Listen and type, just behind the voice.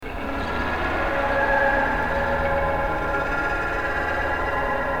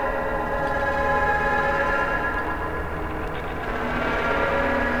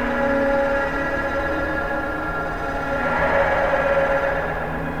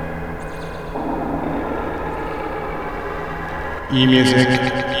Emuziek.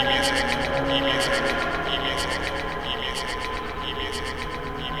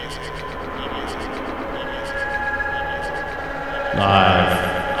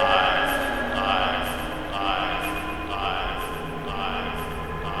 Live.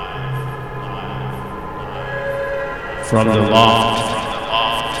 From the loft.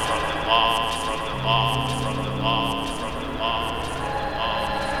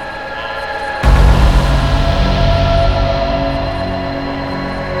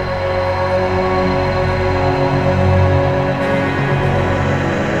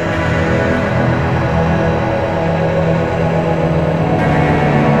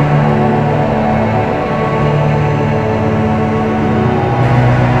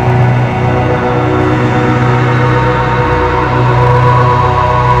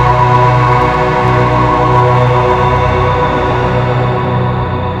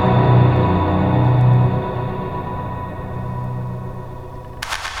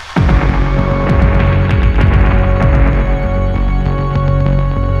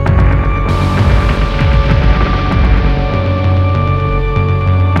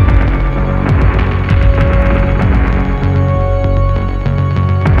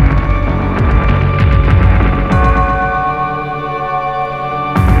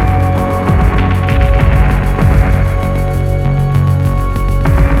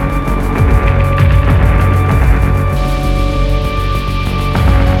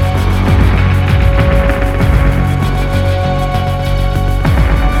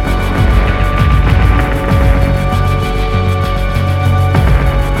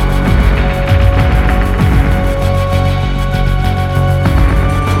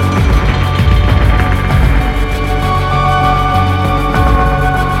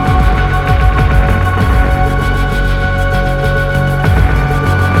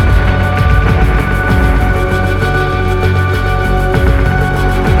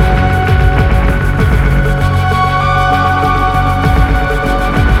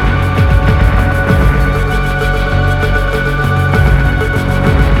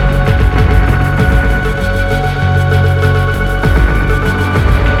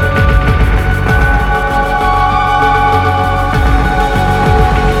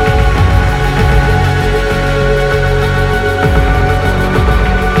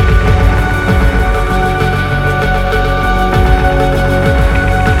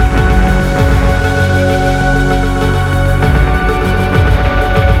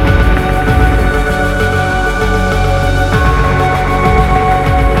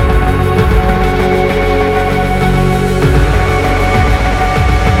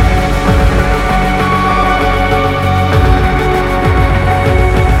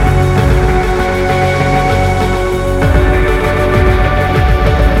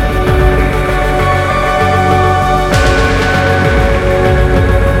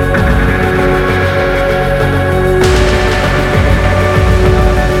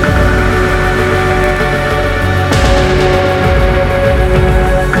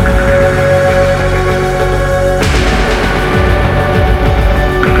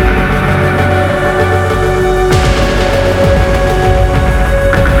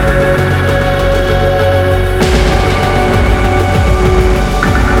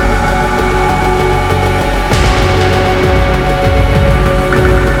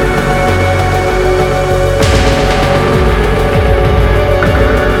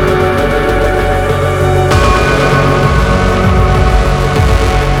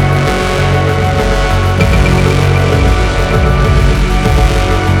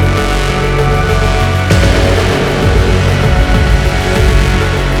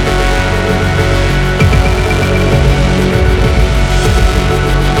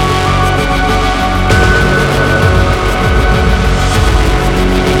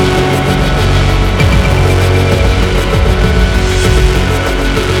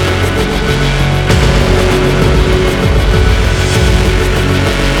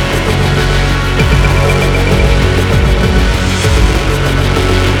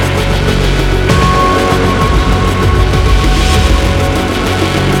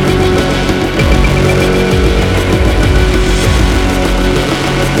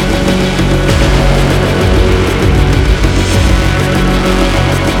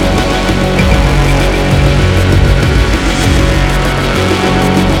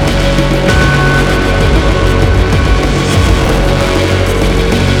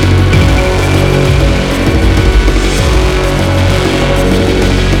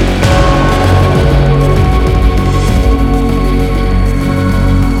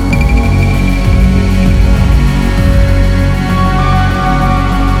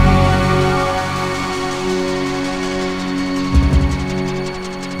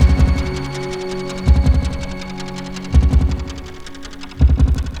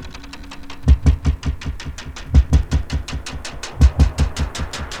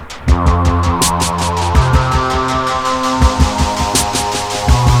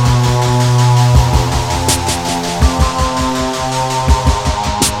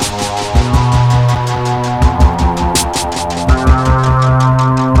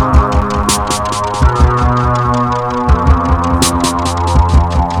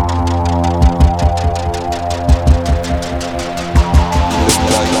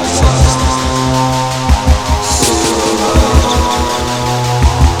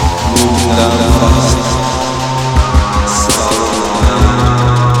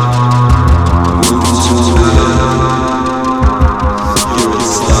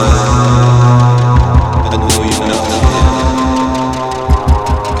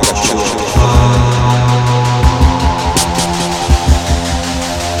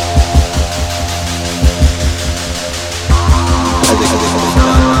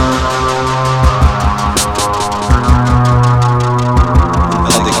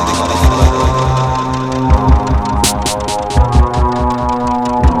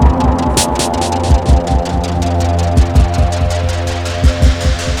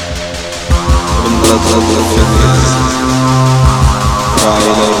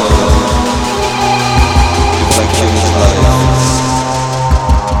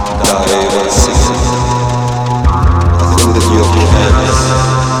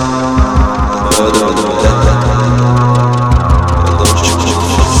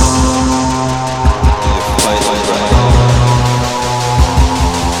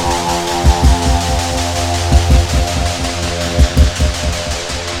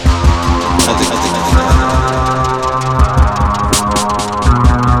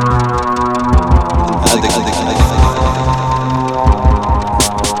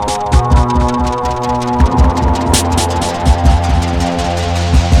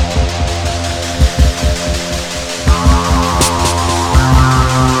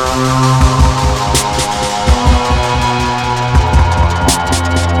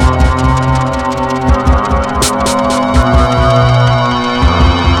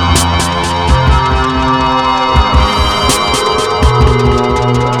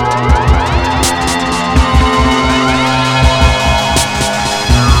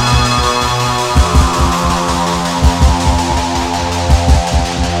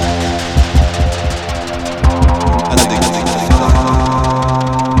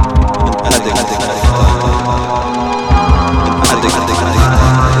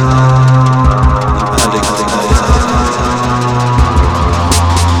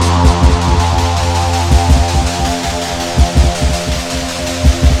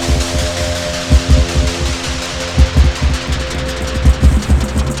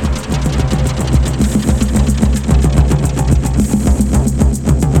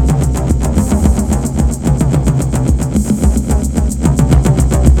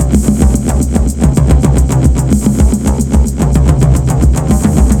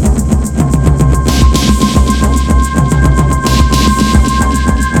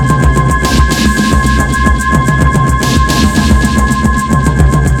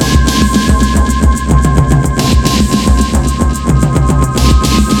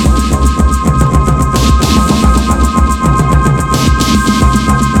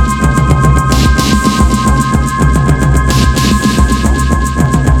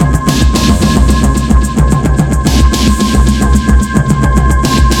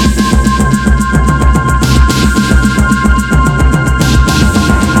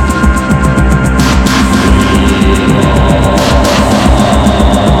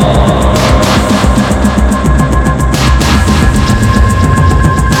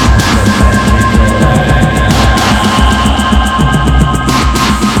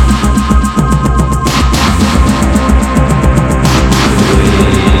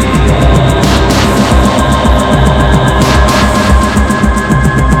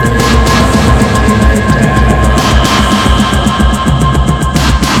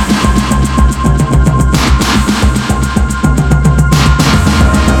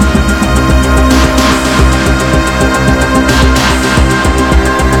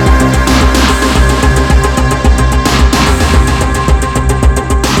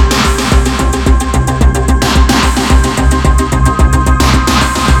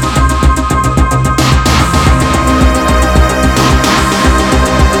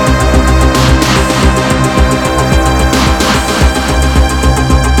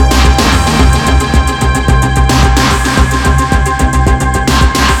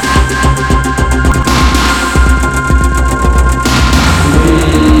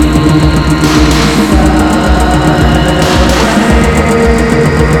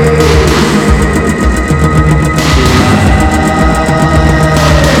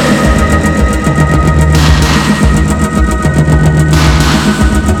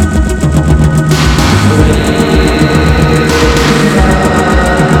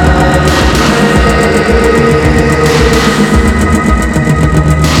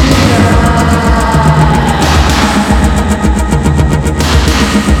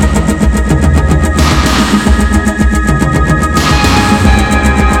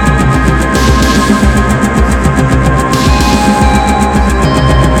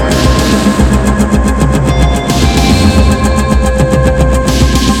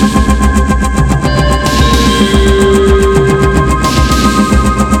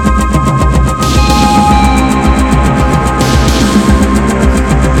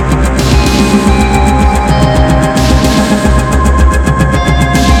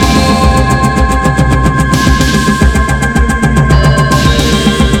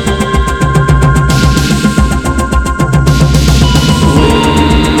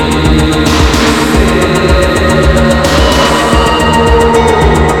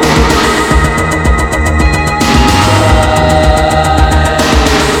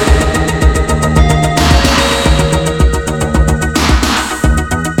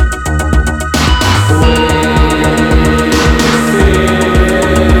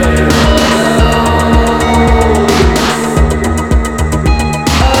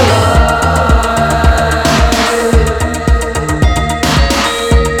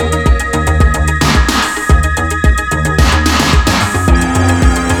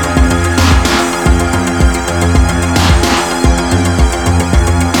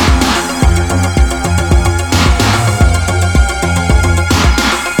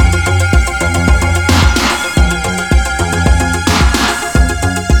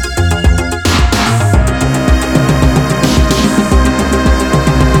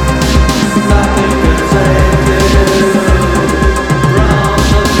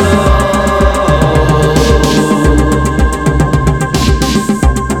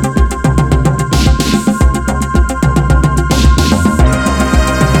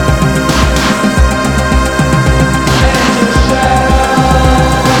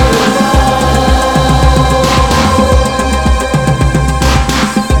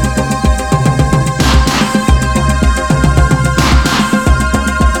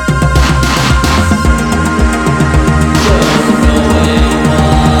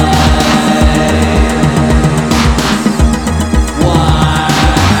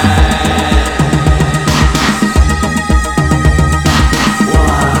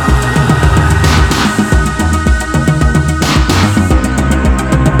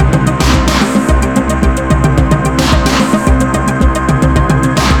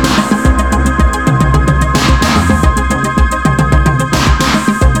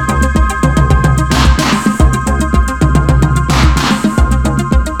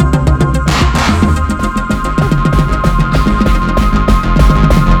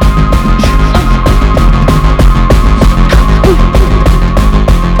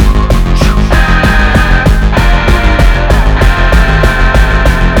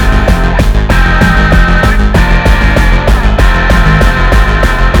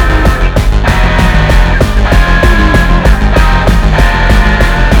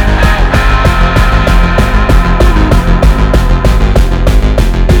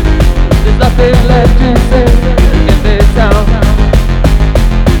 nothing left to say in this town.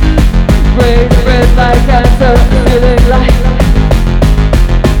 Brain spread like cancer, feeling like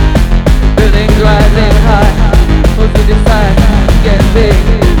buildings rising high. Most of the side get big,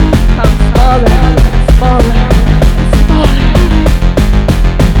 I'm smaller, smaller, smaller.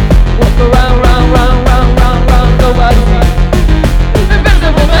 Walk around, round, round, round, round, round, nobody sees.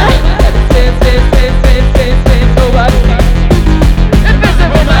 Invisible man, spin, spin, spin, spin, spin, spin, nobody sees.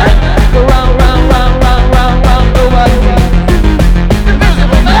 Invisible man, go round, round, round, round, round, round.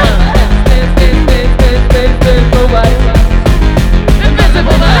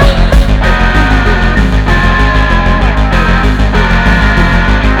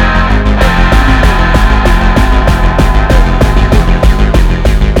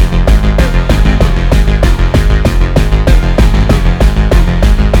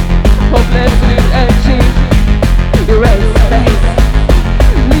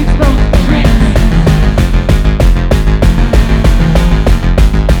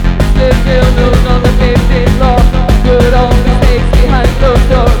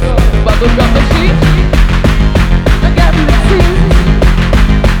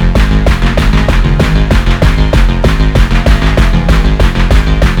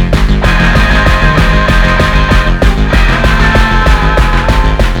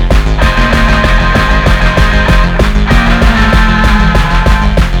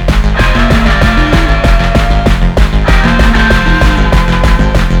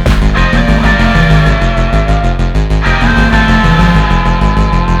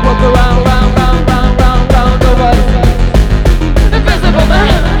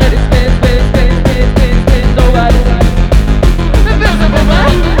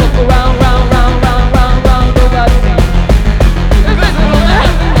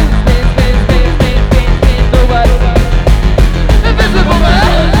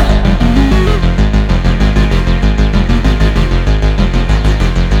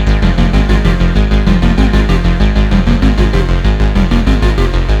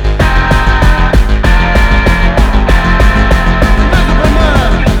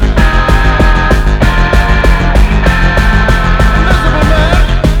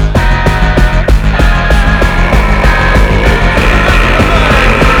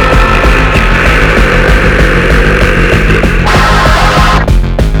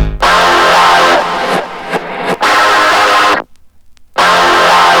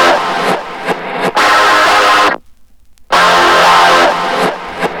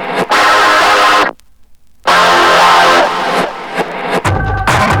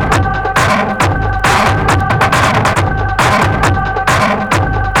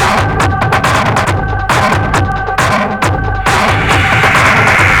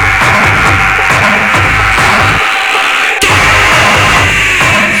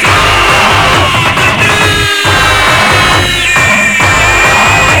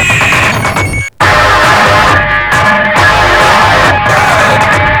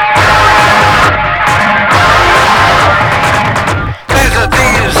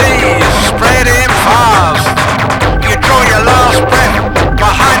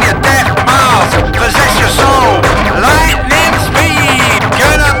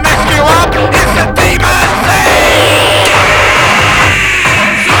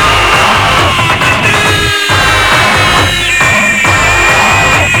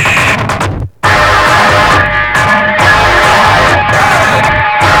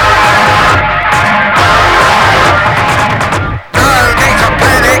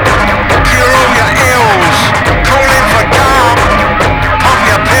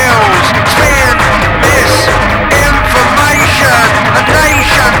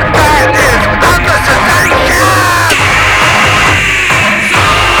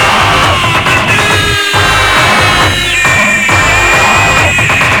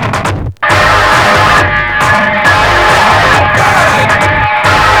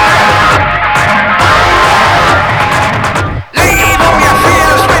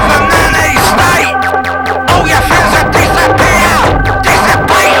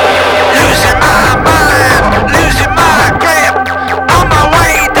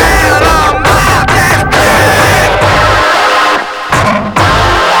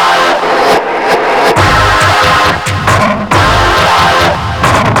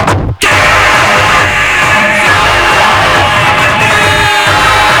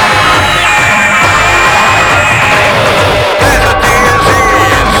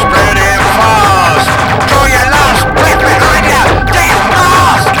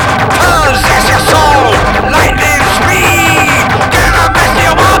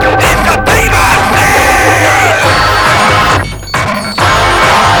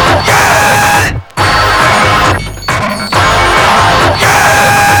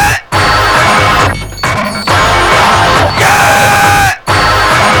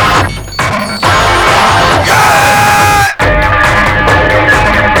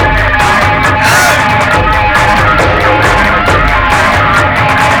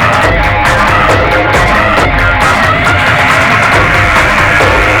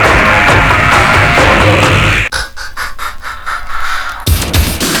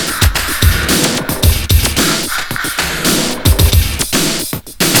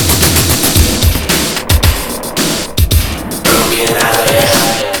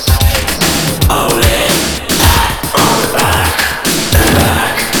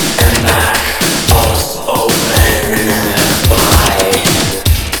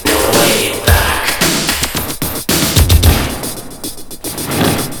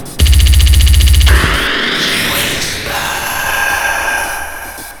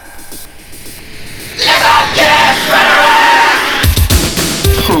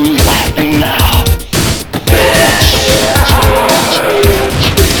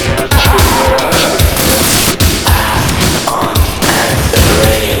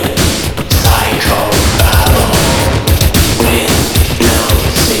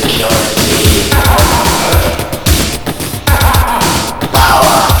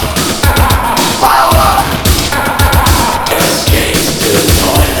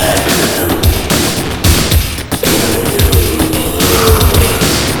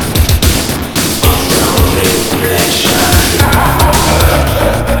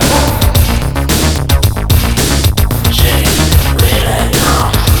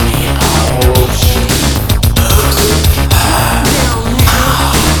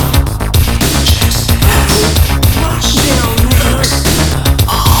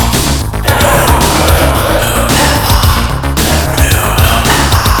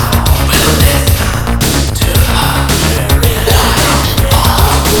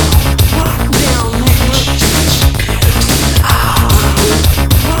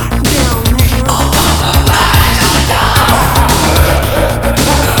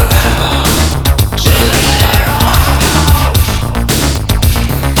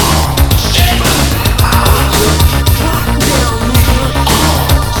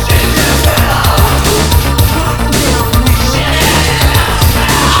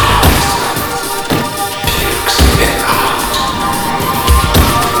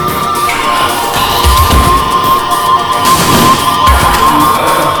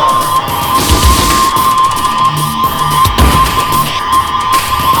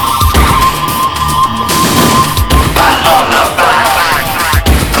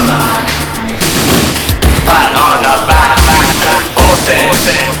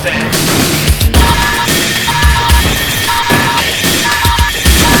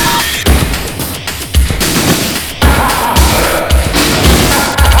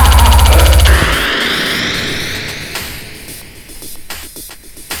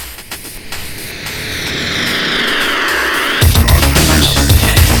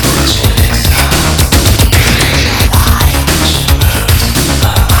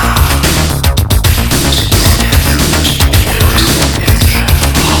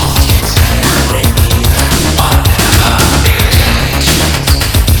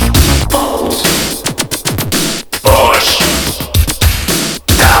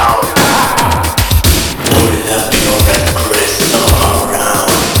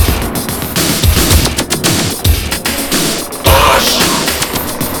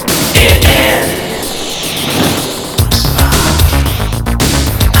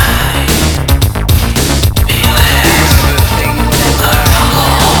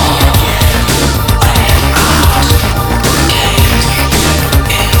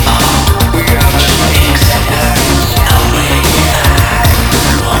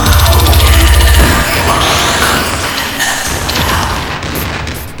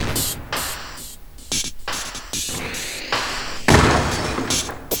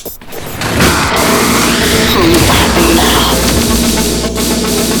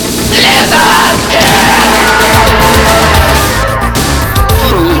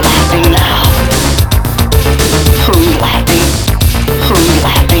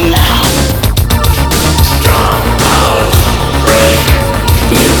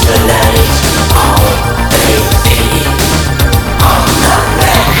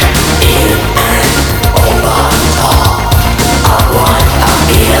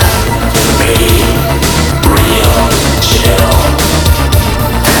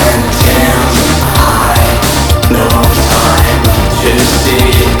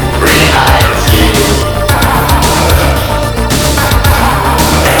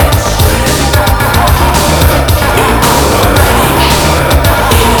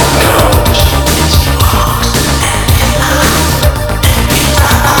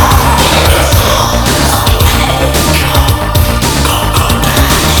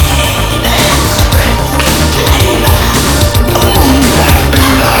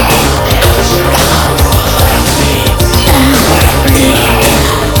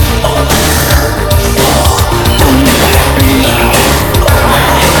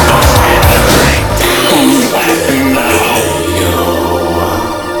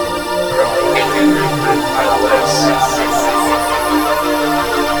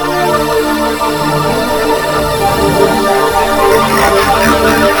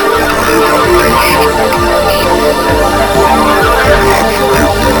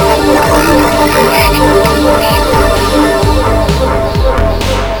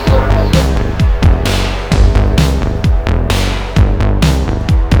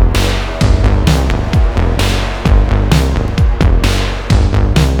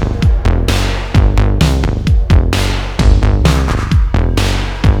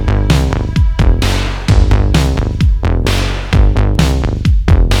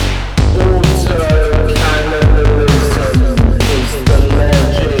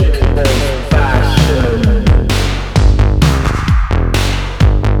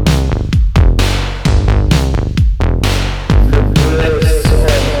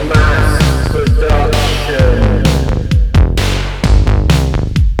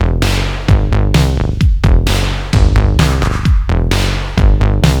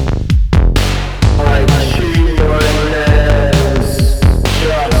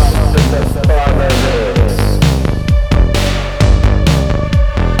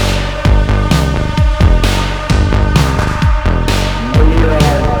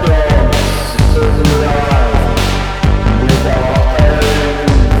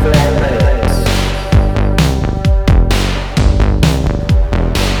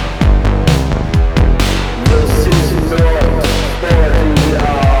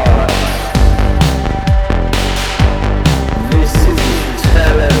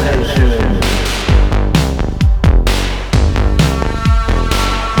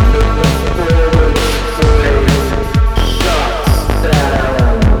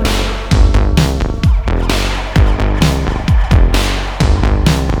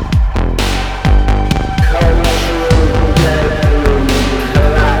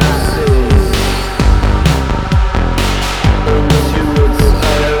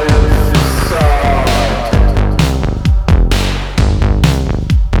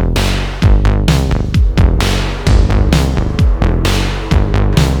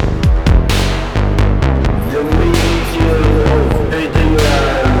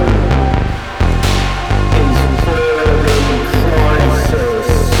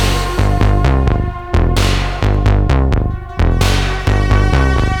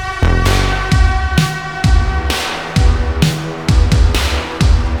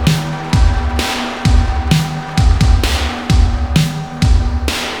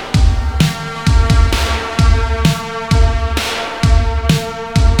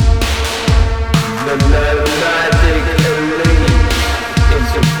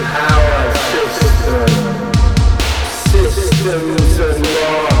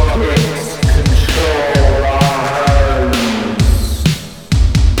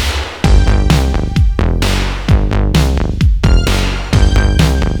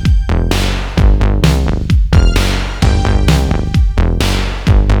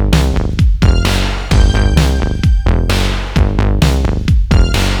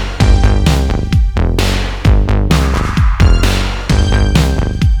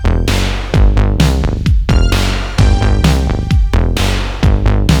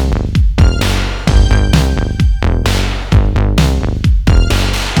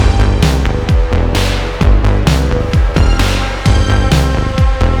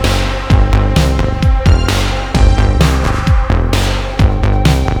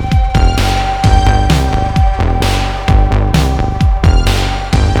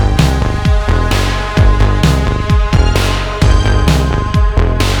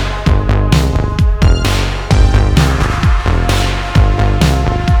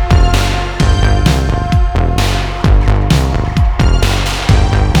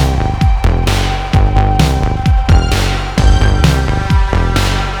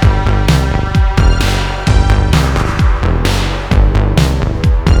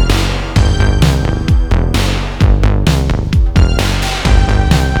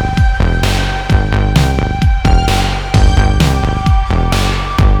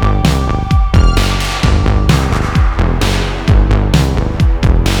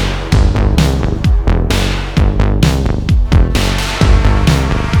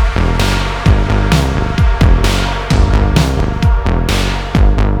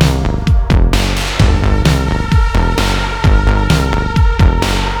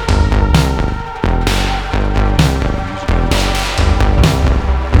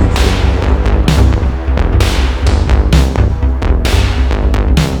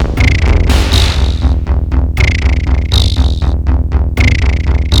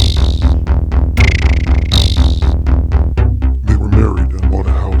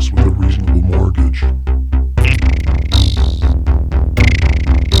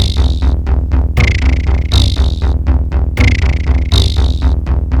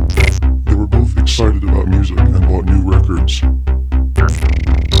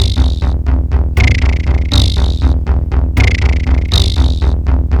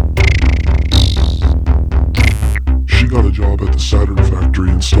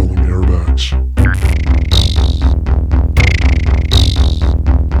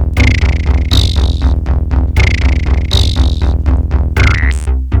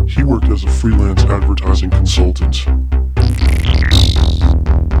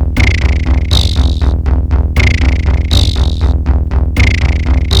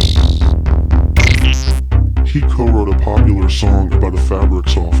 fabric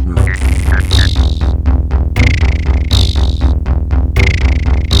softener.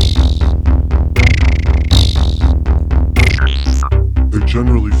 They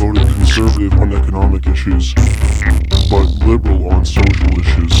generally voted conservative on economic issues, but liberal on social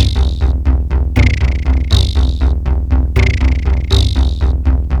issues.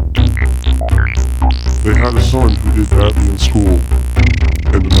 They had a son who did badly in school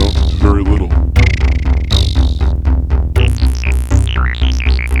and amounted to very little.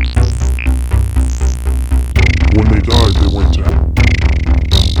 When they died, they went to hell.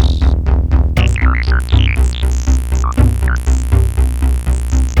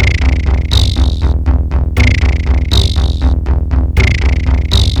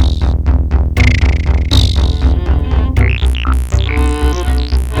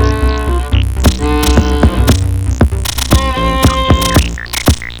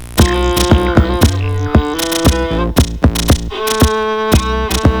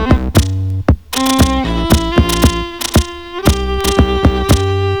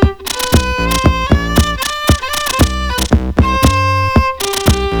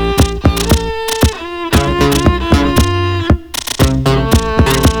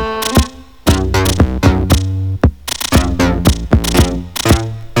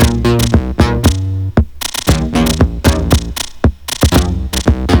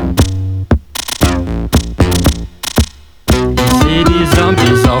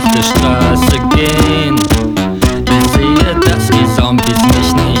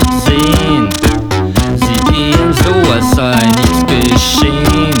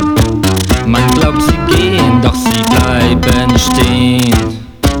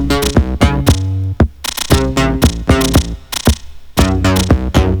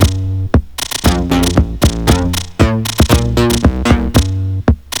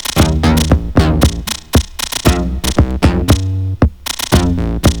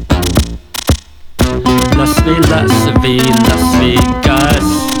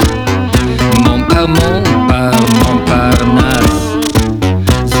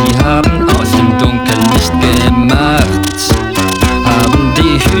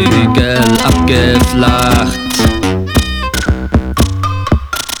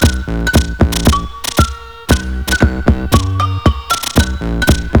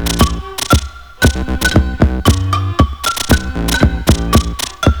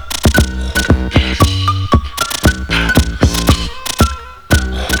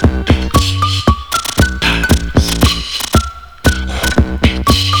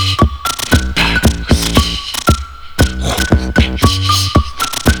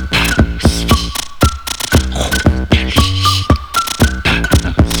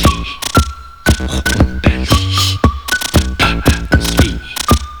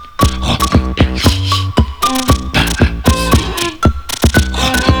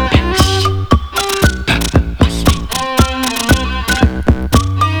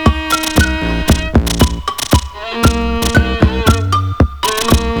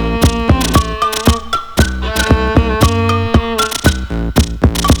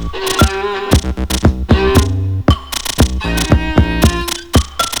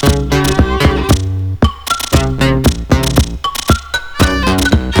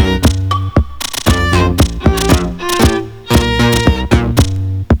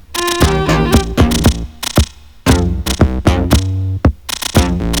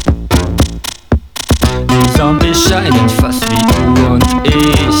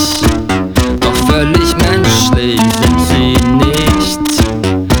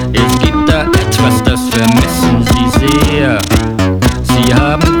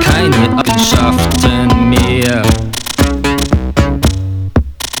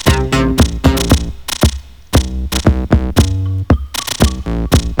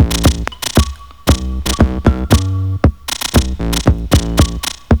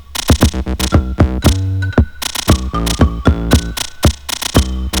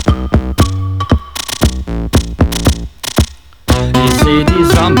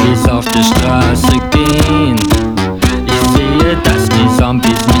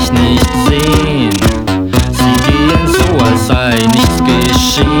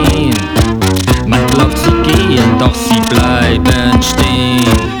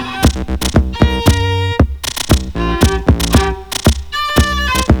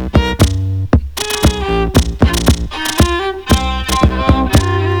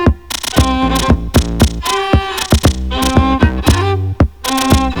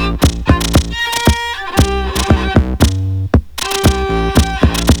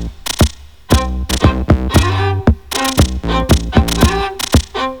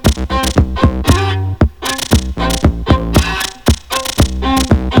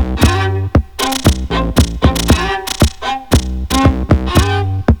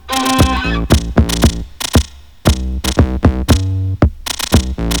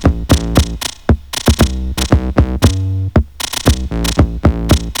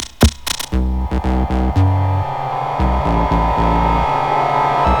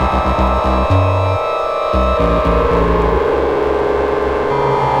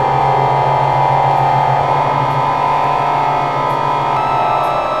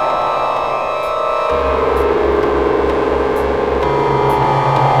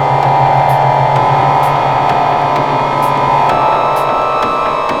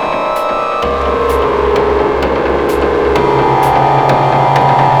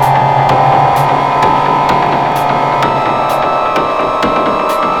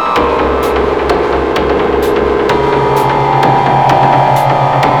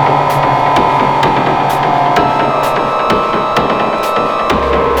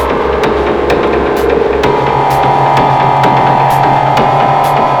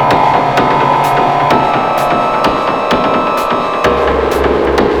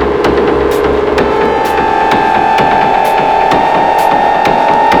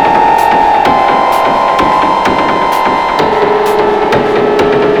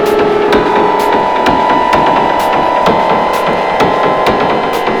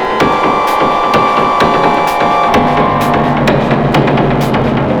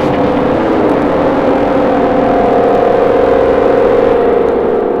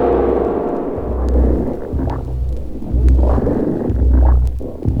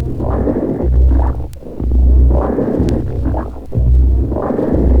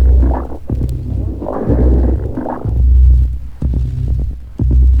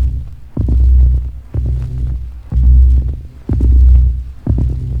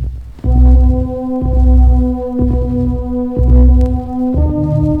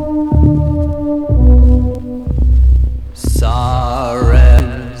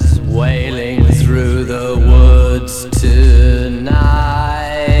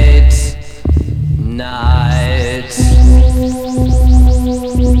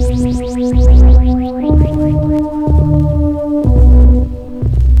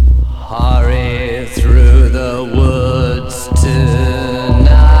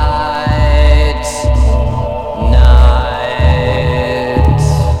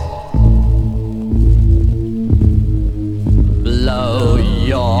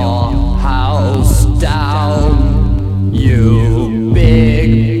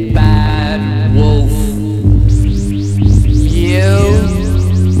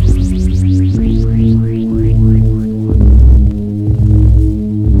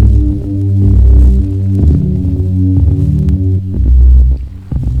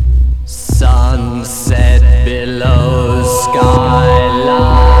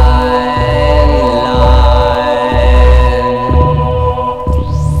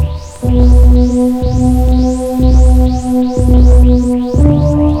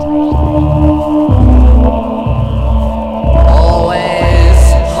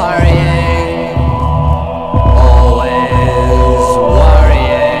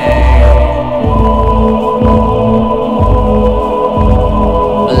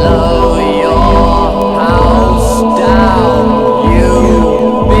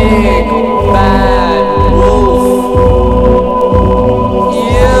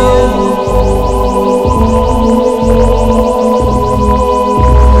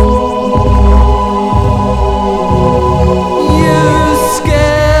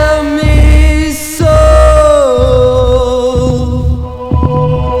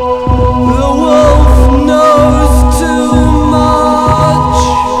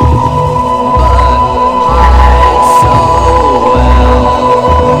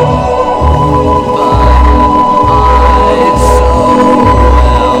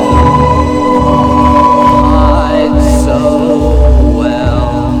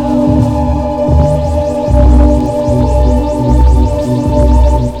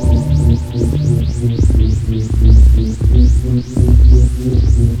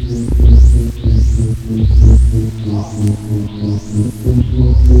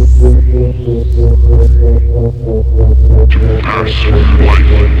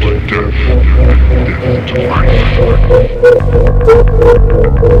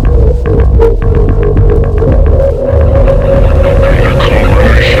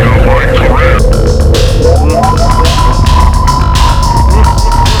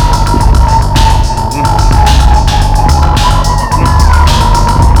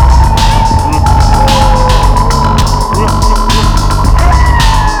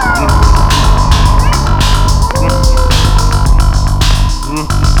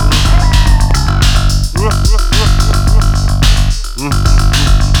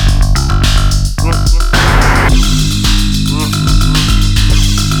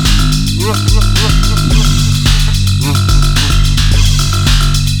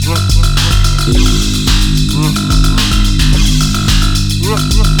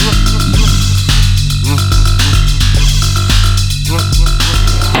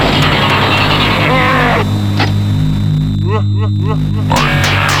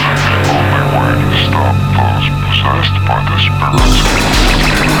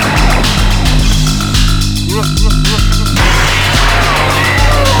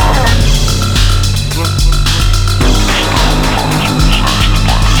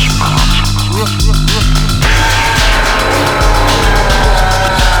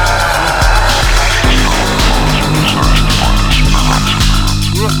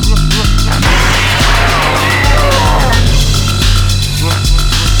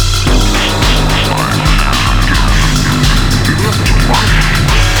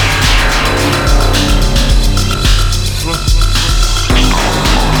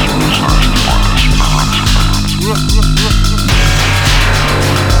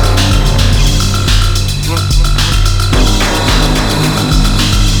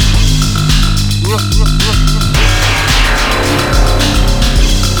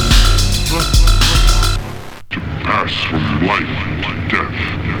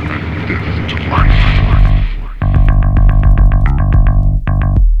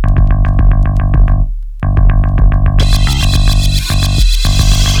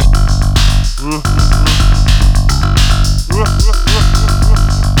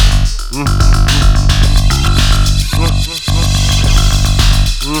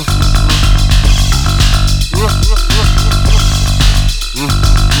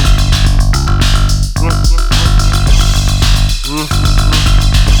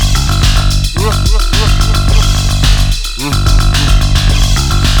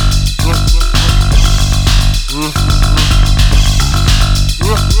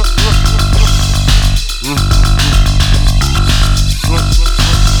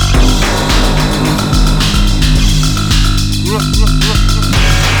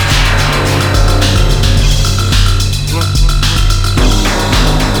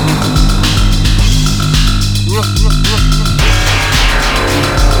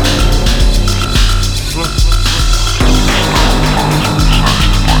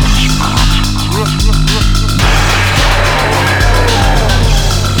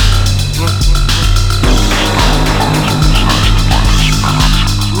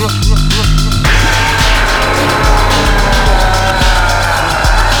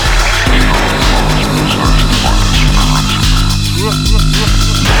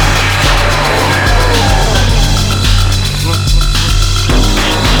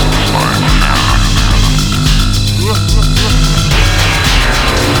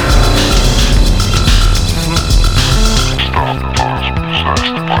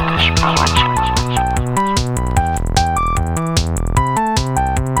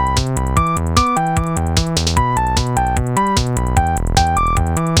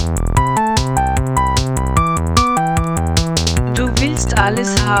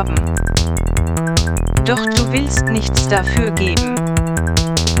 alles haben. Doch du willst nichts dafür geben.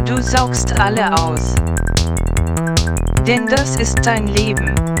 Du saugst alle aus. Denn das ist dein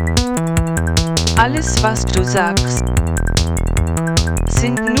Leben. Alles, was du sagst,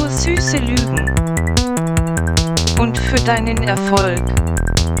 sind nur süße Lügen. Und für deinen Erfolg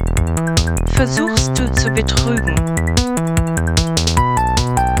versuchst du zu betrügen.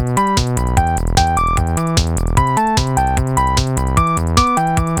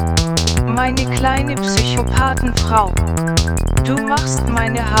 Meine kleine Psychopatenfrau, du machst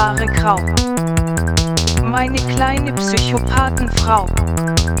meine Haare grau. Meine kleine Psychopatenfrau,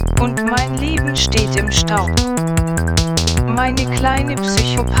 und mein Leben steht im Staub. Meine kleine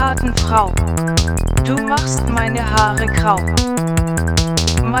Psychopatenfrau, du machst meine Haare grau.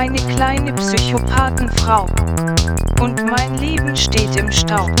 Meine kleine Psychopatenfrau, und mein Leben steht im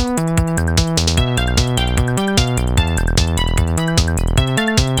Staub.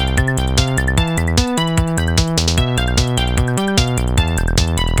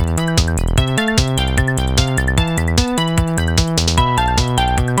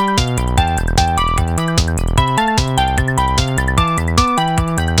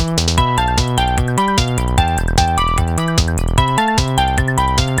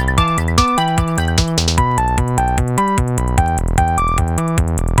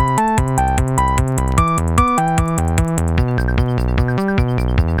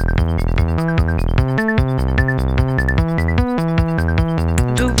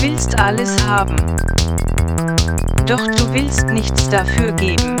 du willst nichts dafür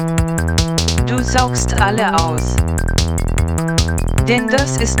geben. Du saugst alle aus. Denn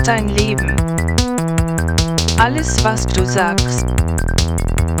das ist dein Leben. Alles, was du sagst,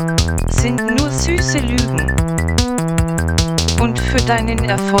 sind nur süße Lügen. Und für deinen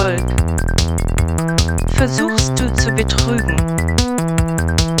Erfolg versuchst du zu betrügen.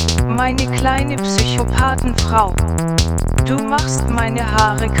 Meine kleine Psychopatenfrau, du machst meine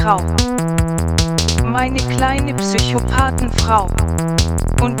Haare grau. Meine kleine Psychopatenfrau,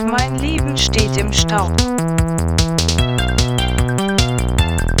 und mein Leben steht im Staub.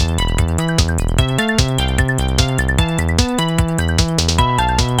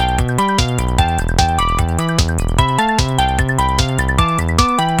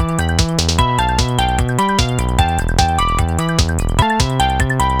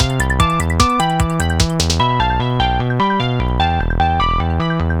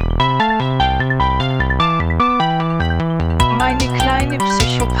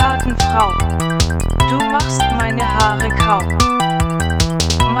 Frau, du machst meine Haare grau.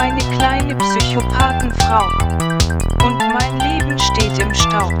 Meine kleine Psychopatenfrau, und mein Leben steht im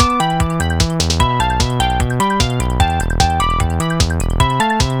Staub.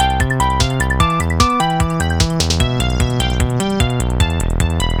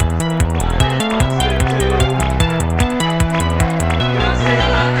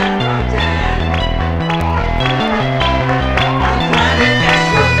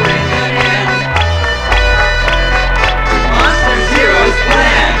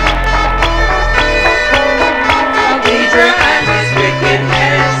 And his wicked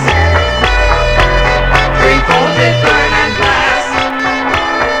heads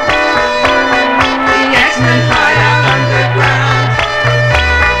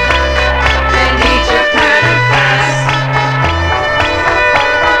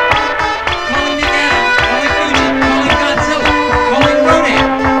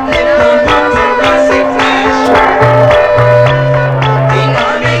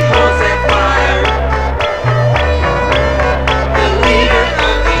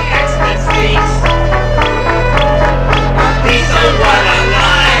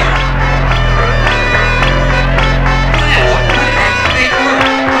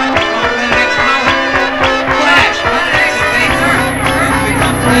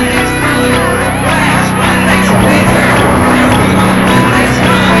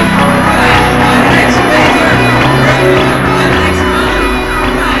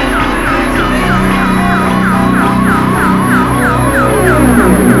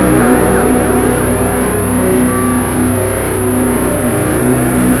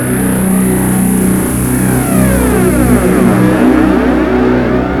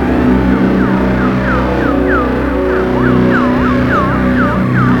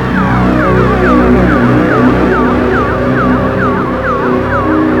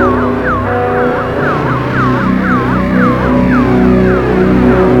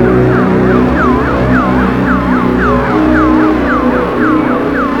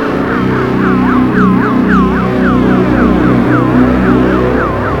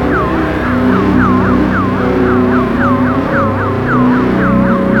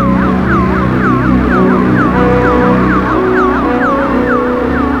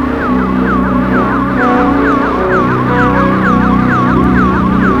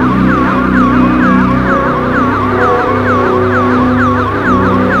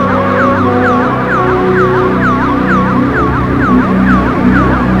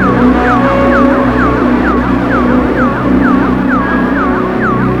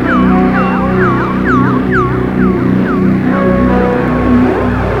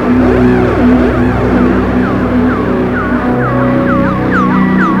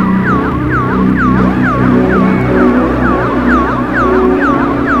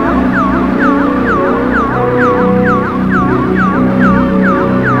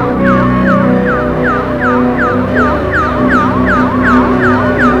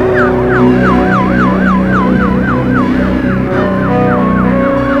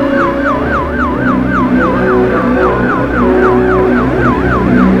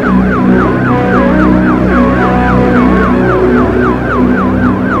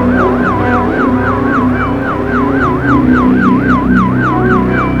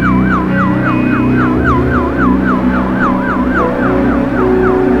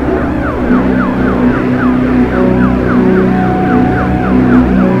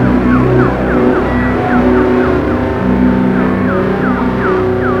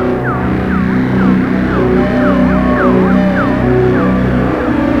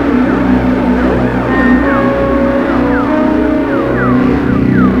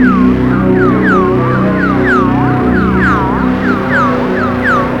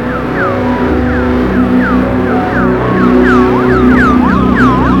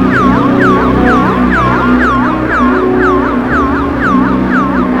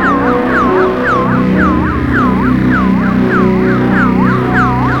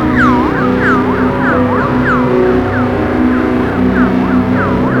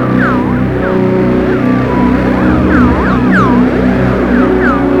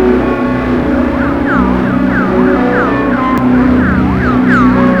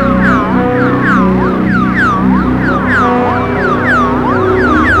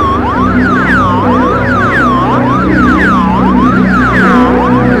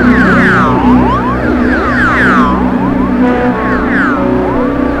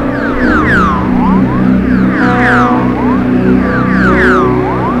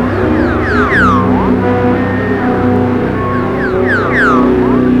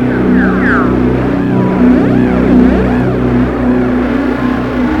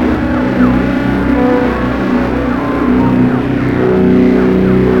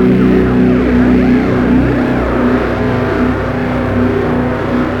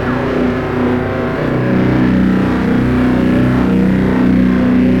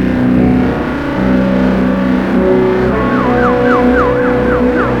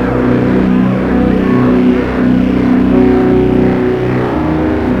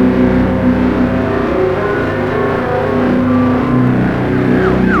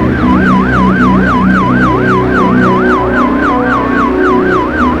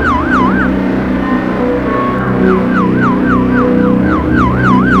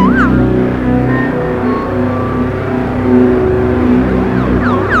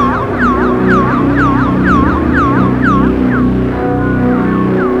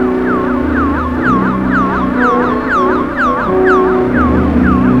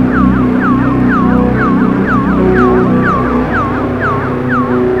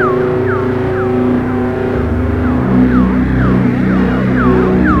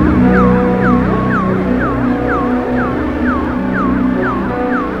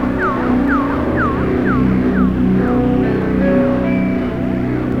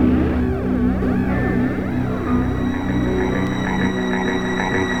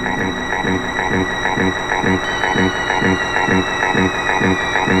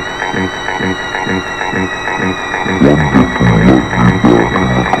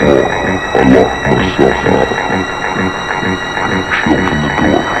myself out. She opened the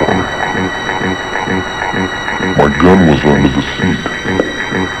door for me. My gun was under the seat.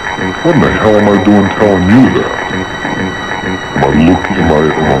 What in the hell am I doing telling you that? Am I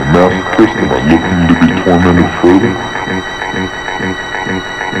a masochist? Am I looking to be tormented further?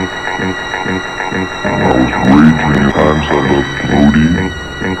 I was raging at times I looked moody,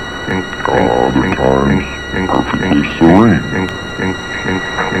 other times perfectly serene.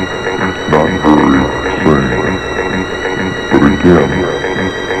 Not very sane. But again,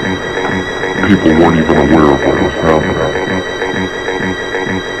 people weren't even aware of what was happening.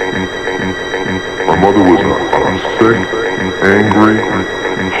 My mother was sick, angry,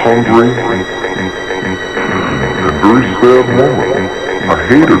 hungry, and a very sad woman. I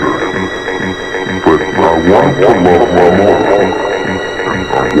hated her, but I wanted to love my mother.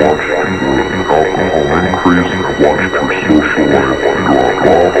 I watched her alcohol increase, I watched her social life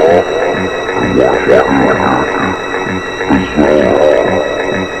drop off, I watched her dissolve.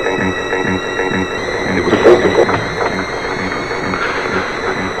 It was physical.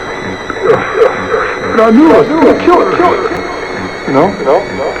 But I knew I was going to kill her. You know?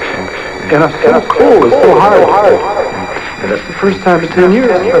 And I was so cold, it was so hard. And that's the first time in 10 years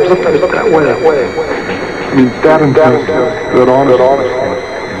I've looked at it that way. I mean, that intense, that honest.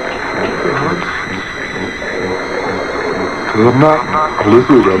 Because I'm not a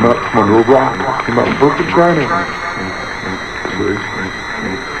lizard, I'm not from under a rock. I came out of perfect China. See?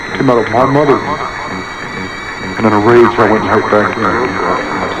 I came out of my mother. And in a rage, I went right back in.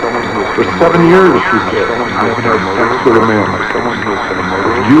 For 7 years, she said, I haven't had sex with a man.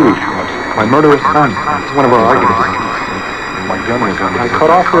 With you, my murderous son. It's one of our arguments. My gun was under the I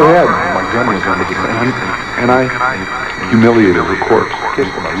cut off her head. My gun was under the and I humiliated her corpse. Am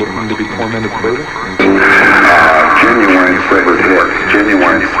I looking to be tormented further? Genuine severed heads,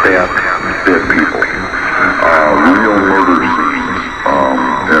 genuine stabbed dead people, real murder scenes,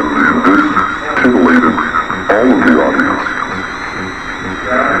 and this titillated all of the audience.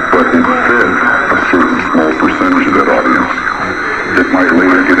 But it fed a certain small percentage of that audience. It might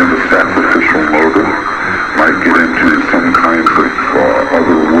later get into sacrificial motive, might get into some kinds of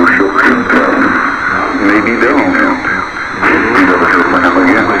other worship, and maybe they don't end. You never hear from him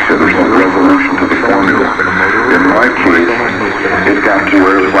again. So there's no resolution to the formula. In my case, it got to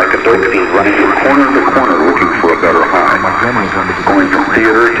where it was like a dope fiend running from corner to corner looking for a better high. Going from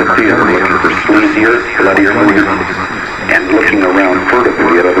theater to theater looking for sleazier, bloodier movies, and looking around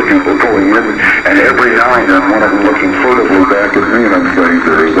furtively at other people going in, and every now and then one of them looking furtively back at me, and I'm saying,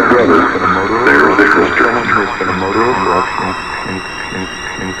 there's a brother, there's a sister.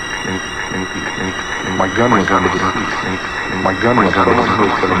 My gun was under the seat. My gun was under the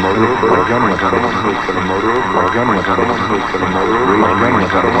seat for the motor. My gun was under the seat for the motor. My gun was under the seat for the motor. My gun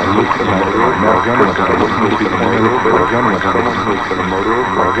was under the seat for the motor. My gun was under the seat for the motor. My gun was under the seat for the motor.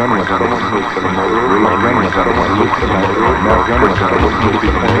 My gun was under the seat for the motor. My gun was under the seat for the motor. My gun was under the seat for the motor.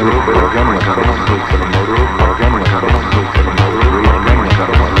 My gun was under the seat for the motor. My gun was under the seat for the motor. My gun was under the seat for the motor. My gun was under the seat for the motor.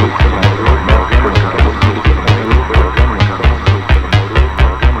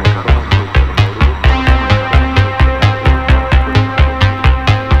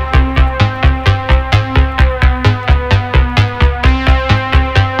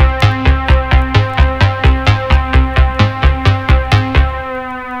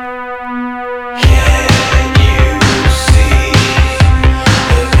 Can you see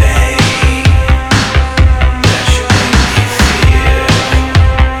the pain?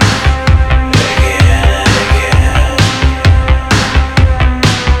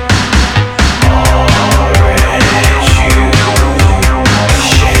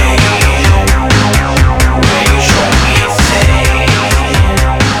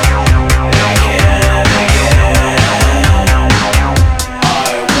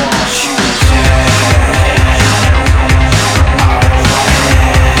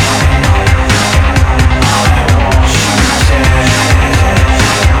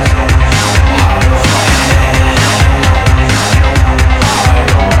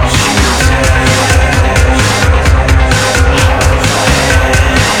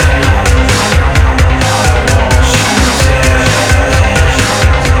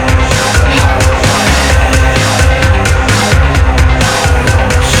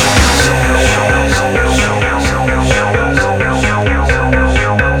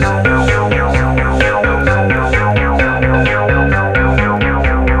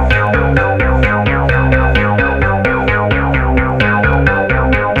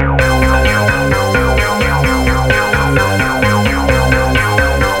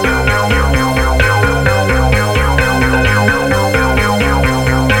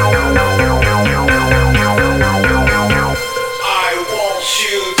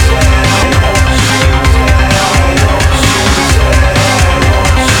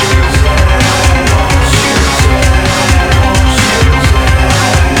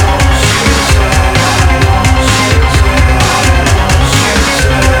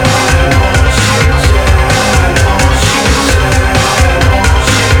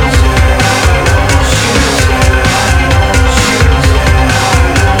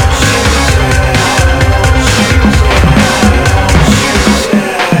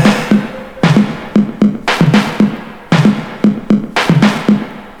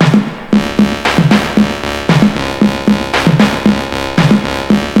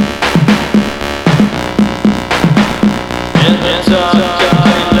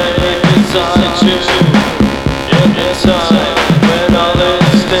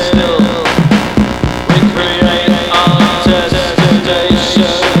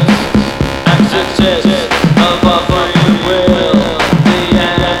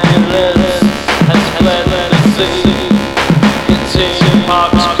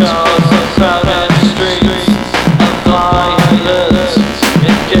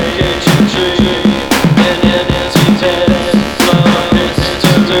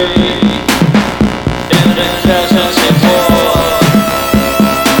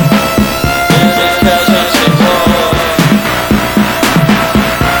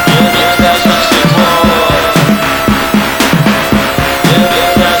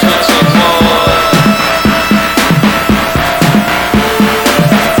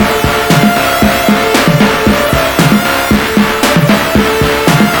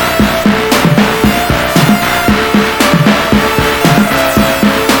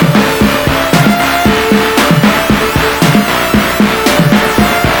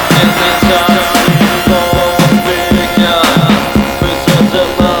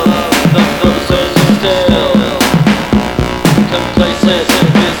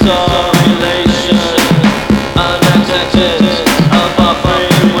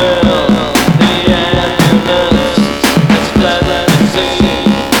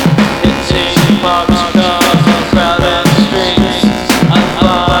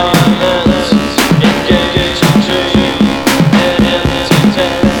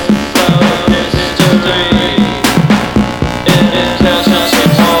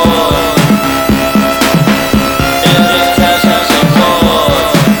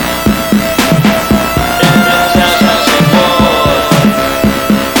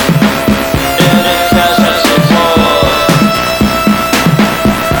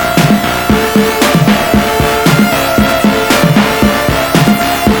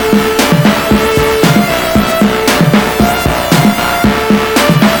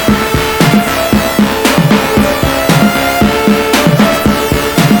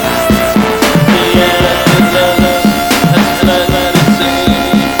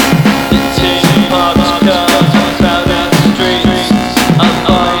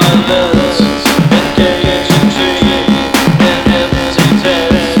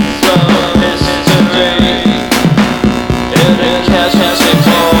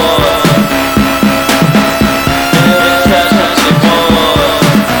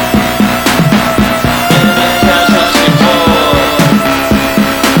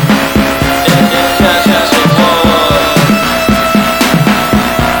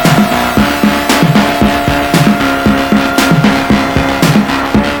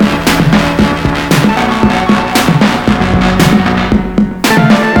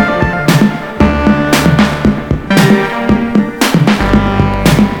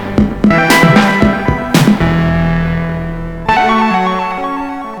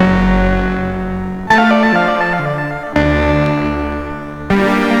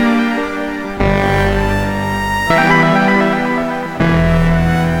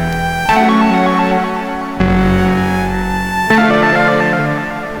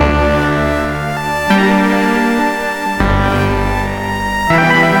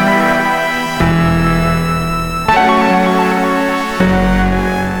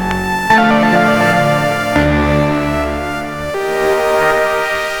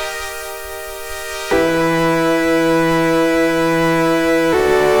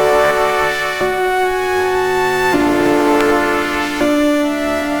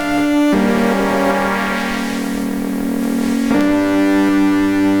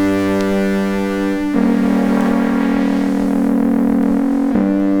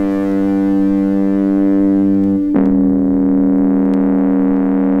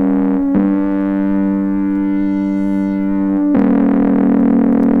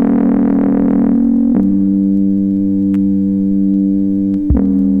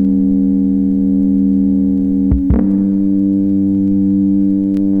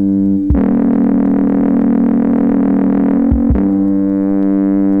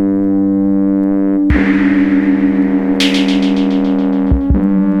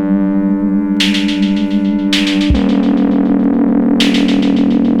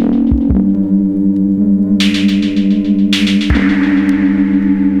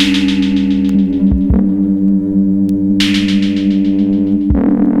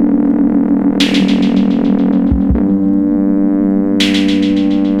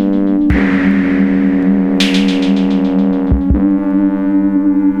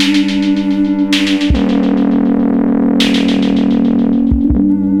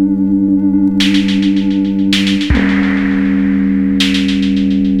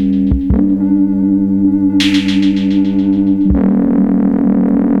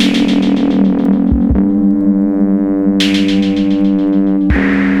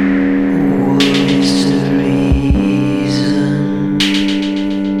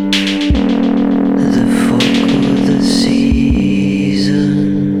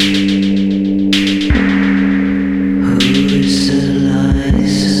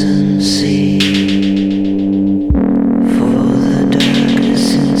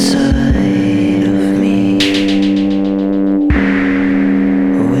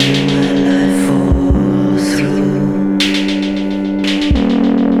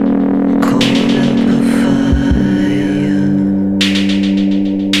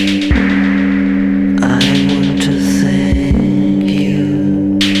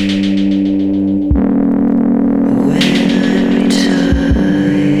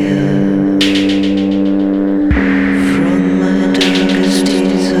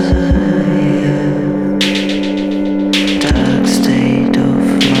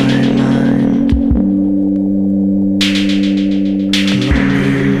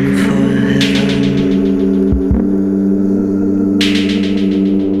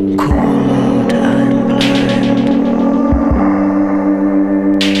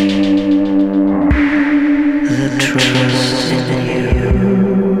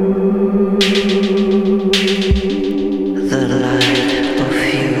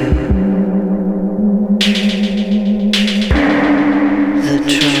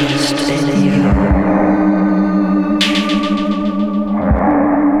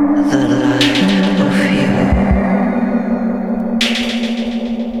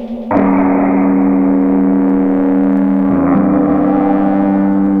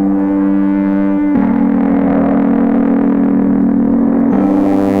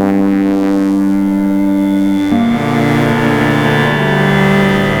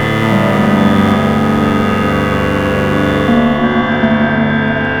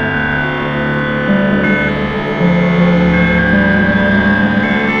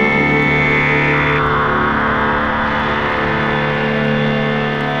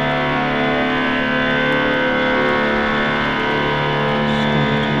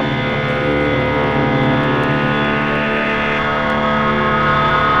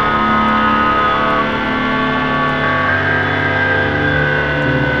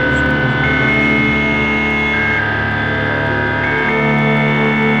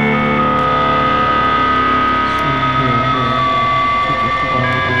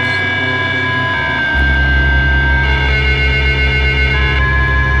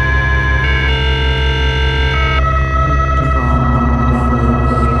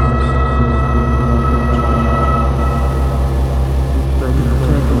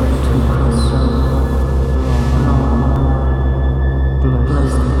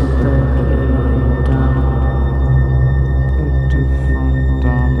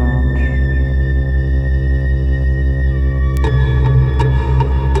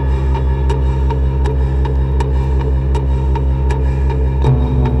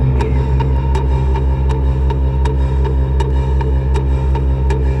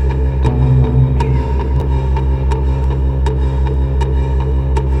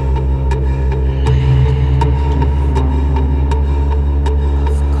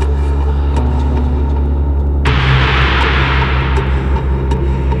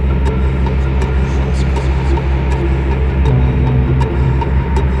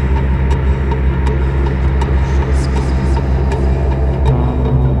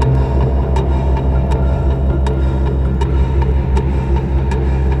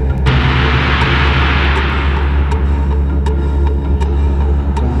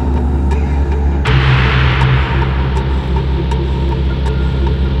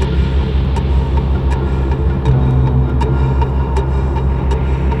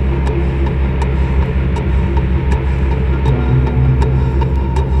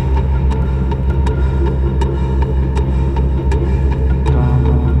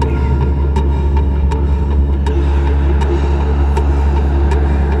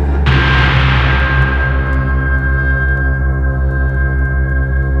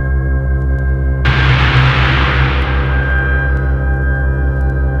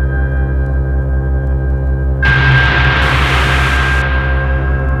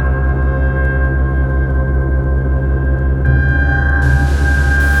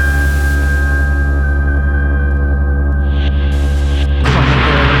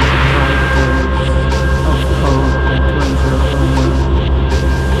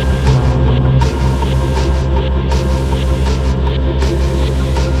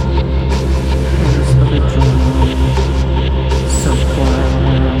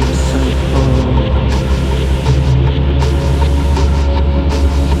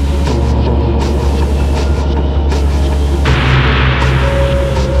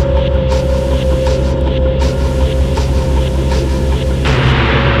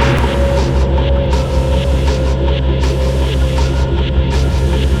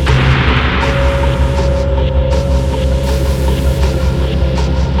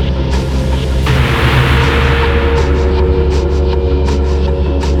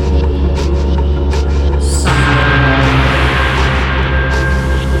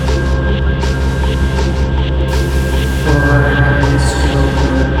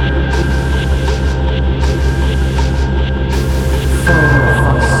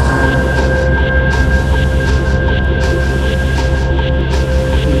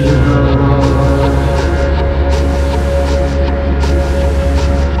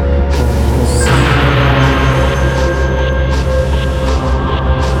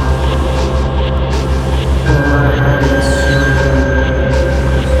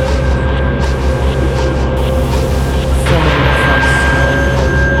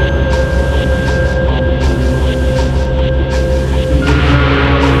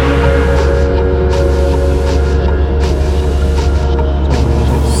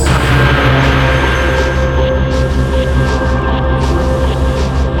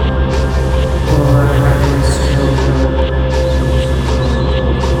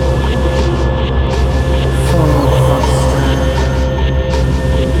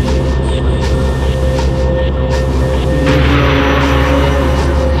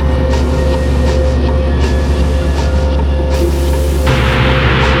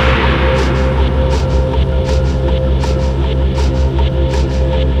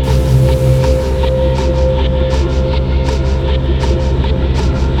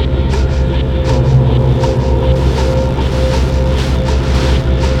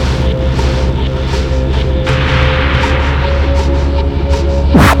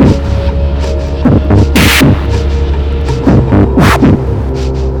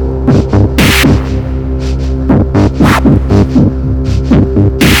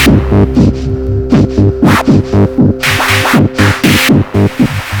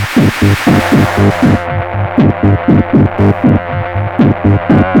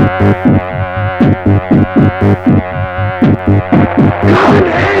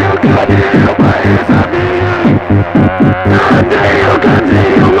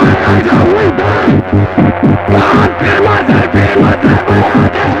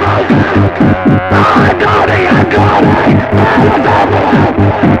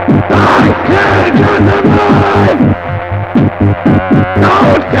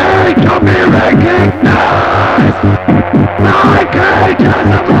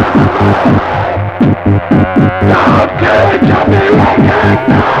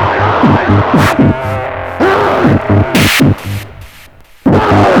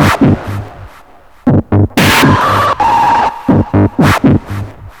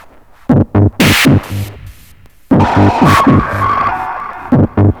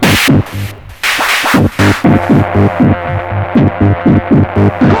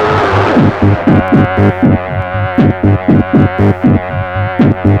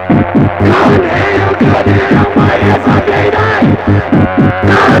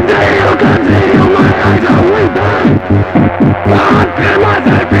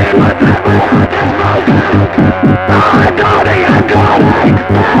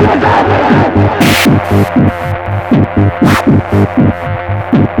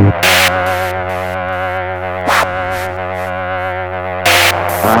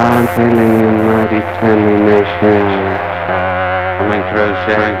 I'm feeling my determination. Coming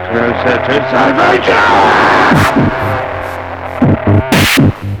closer to salvation!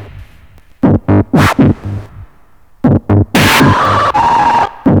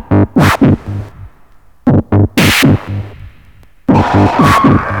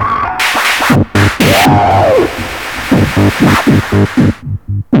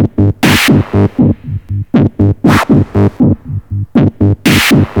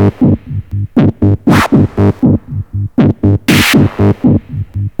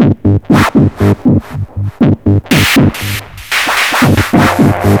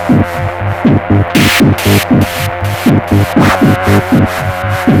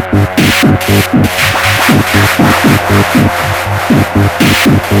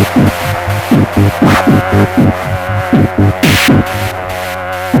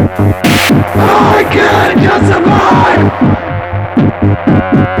 I can't just survive!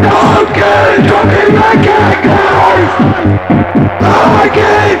 Don't get talking like guys! I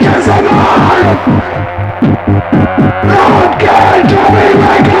can't just survive! Don't get talking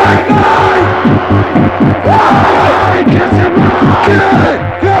like guys! I can't survive!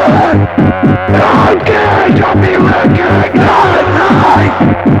 Don't get talking like guys!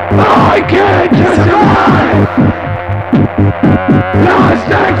 I can't just survive!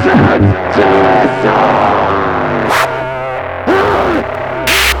 Lost access to a soul.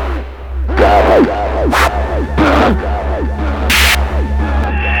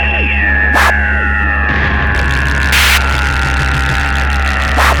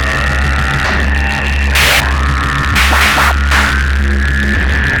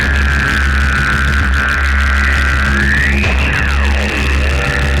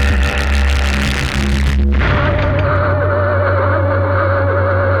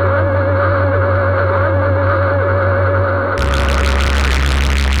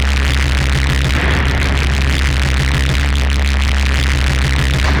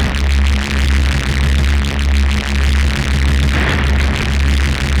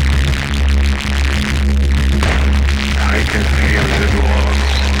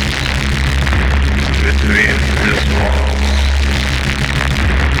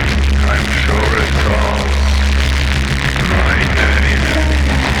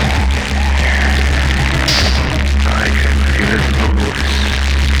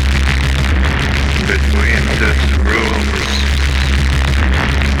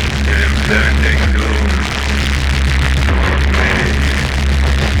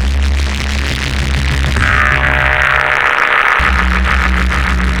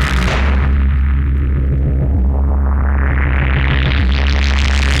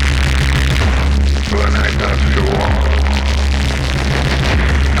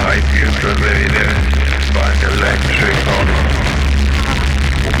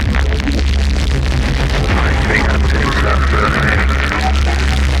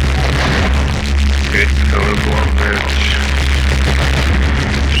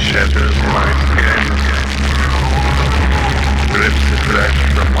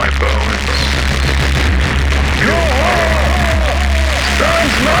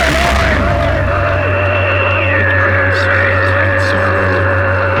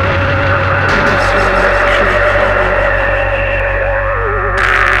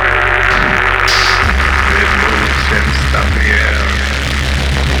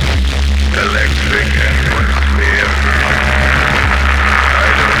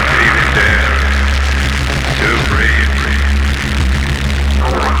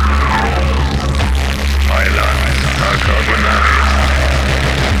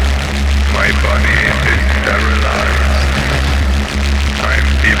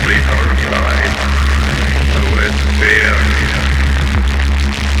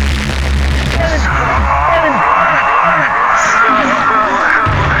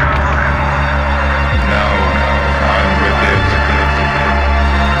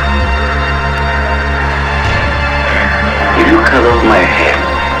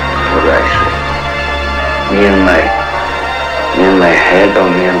 head on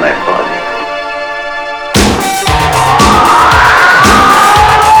me and my body.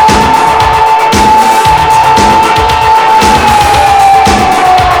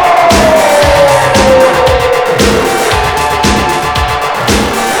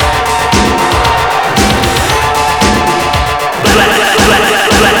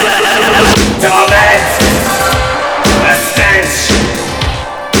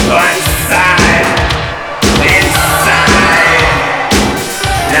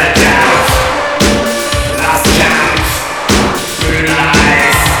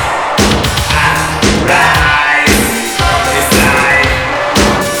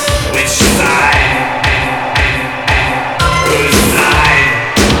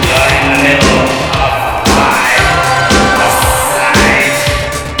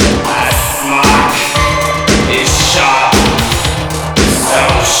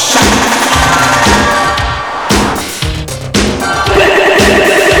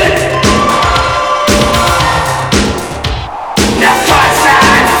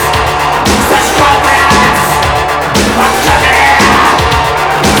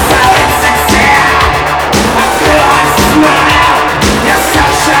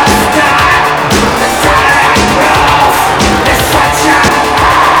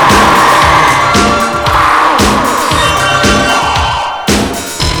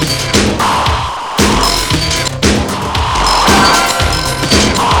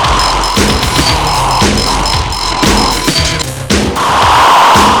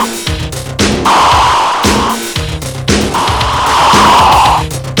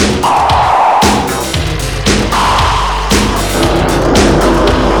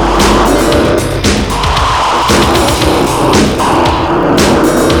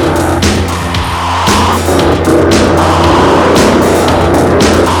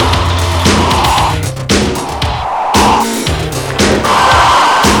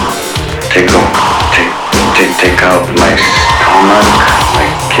 Take out my stomach, my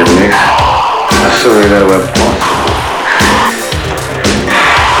kidneys, as really were possible.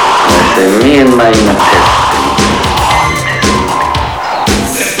 I say me and my intestines.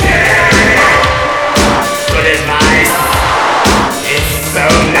 Good advice. It's so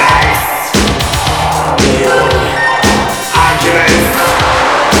nice. Arguments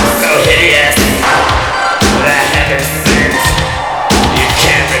so hideous. The heaven sent. You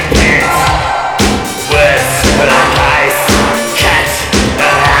can't repent. Words full of ice. Cut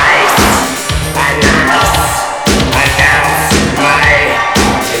the ice. Announce my demise.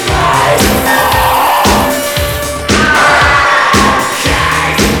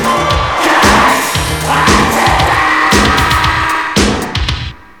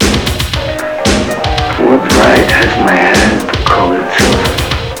 What right has my hand to call itself?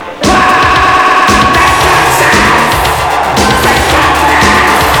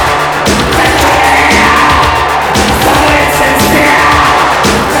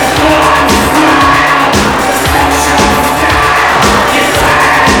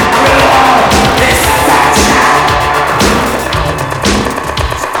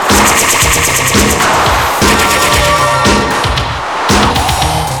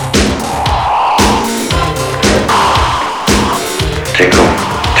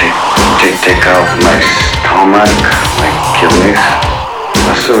 Take out my stomach, my kidneys,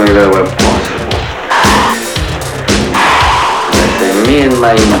 assuming they were possible. I say me and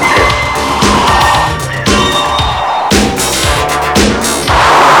my intestines.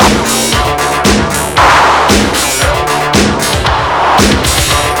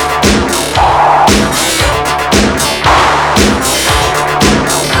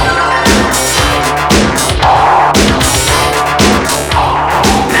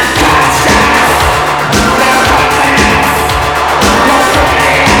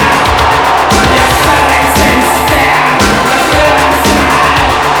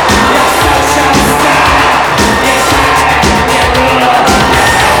 Yes,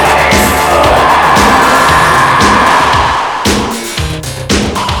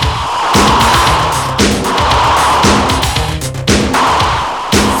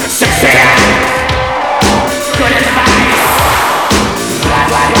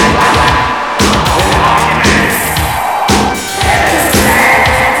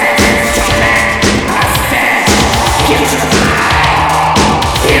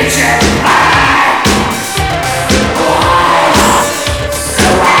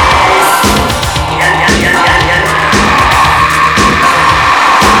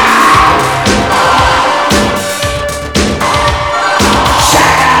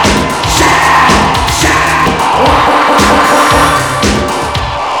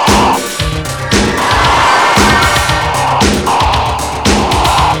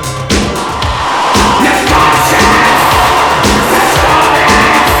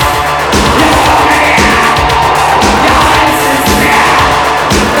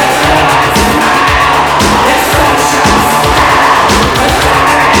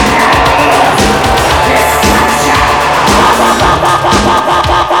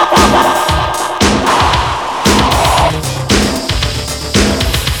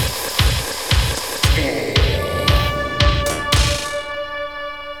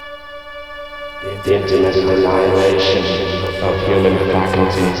 the intimate annihilation of human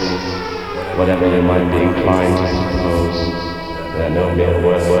faculties, whatever you might be inclined to suppose, that no mere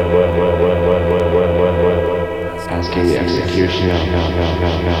word, asking the executioner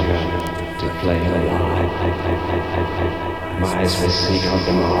to play him alive. My eyes will seek out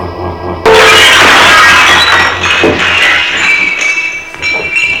the mark.